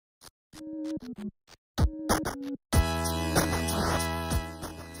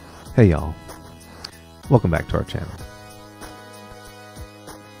Hey y'all, welcome back to our channel.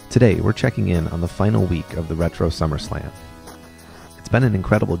 Today we're checking in on the final week of the Retro SummerSlam. It's been an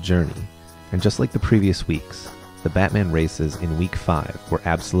incredible journey, and just like the previous weeks, the Batman races in Week 5 were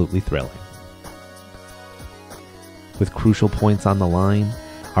absolutely thrilling. With crucial points on the line,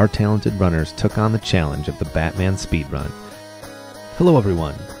 our talented runners took on the challenge of the Batman Speedrun. Hello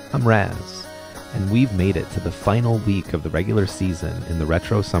everyone, I'm Raz, and we've made it to the final week of the regular season in the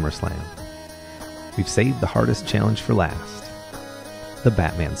Retro SummerSlam. We've saved the hardest challenge for last, the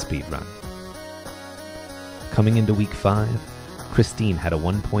Batman Speedrun. Coming into Week 5, Christine had a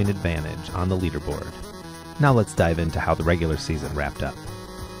 1-point advantage on the leaderboard. Now let's dive into how the regular season wrapped up.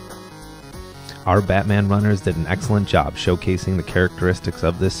 Our Batman runners did an excellent job showcasing the characteristics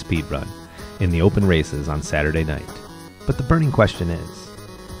of this speedrun in the open races on Saturday night. But the burning question is,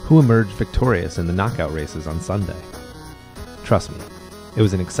 who emerged victorious in the knockout races on Sunday? Trust me, it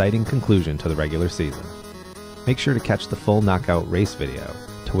was an exciting conclusion to the regular season. Make sure to catch the full knockout race video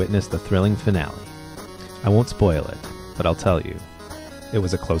to witness the thrilling finale. I won't spoil it, but I'll tell you, it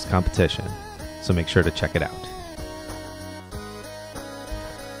was a close competition, so make sure to check it out.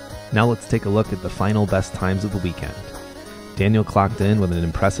 Now let's take a look at the final best times of the weekend. Daniel clocked in with an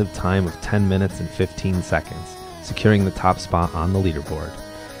impressive time of 10 minutes and 15 seconds, securing the top spot on the leaderboard.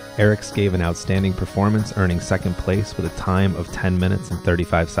 Eric's gave an outstanding performance, earning second place with a time of 10 minutes and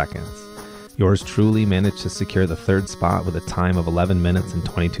 35 seconds. Yours truly managed to secure the third spot with a time of 11 minutes and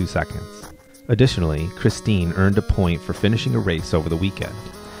 22 seconds. Additionally, Christine earned a point for finishing a race over the weekend.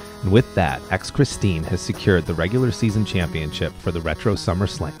 And with that, Christine has secured the regular season championship for the Retro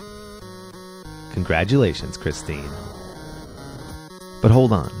SummerSlam. Congratulations, Christine. But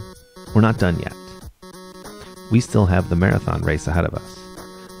hold on, we're not done yet. We still have the marathon race ahead of us,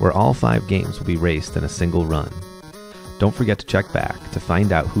 where all 5 games will be raced in a single run. Don't forget to check back to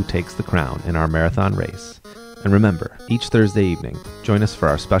find out who takes the crown in our marathon race. And remember, each Thursday evening, join us for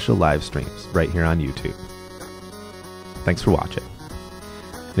our special live streams right here on YouTube. Thanks for watching.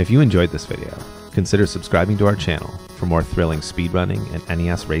 And if you enjoyed this video, consider subscribing to our channel for more thrilling speedrunning and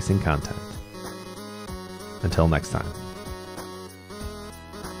NES racing content. Until next time.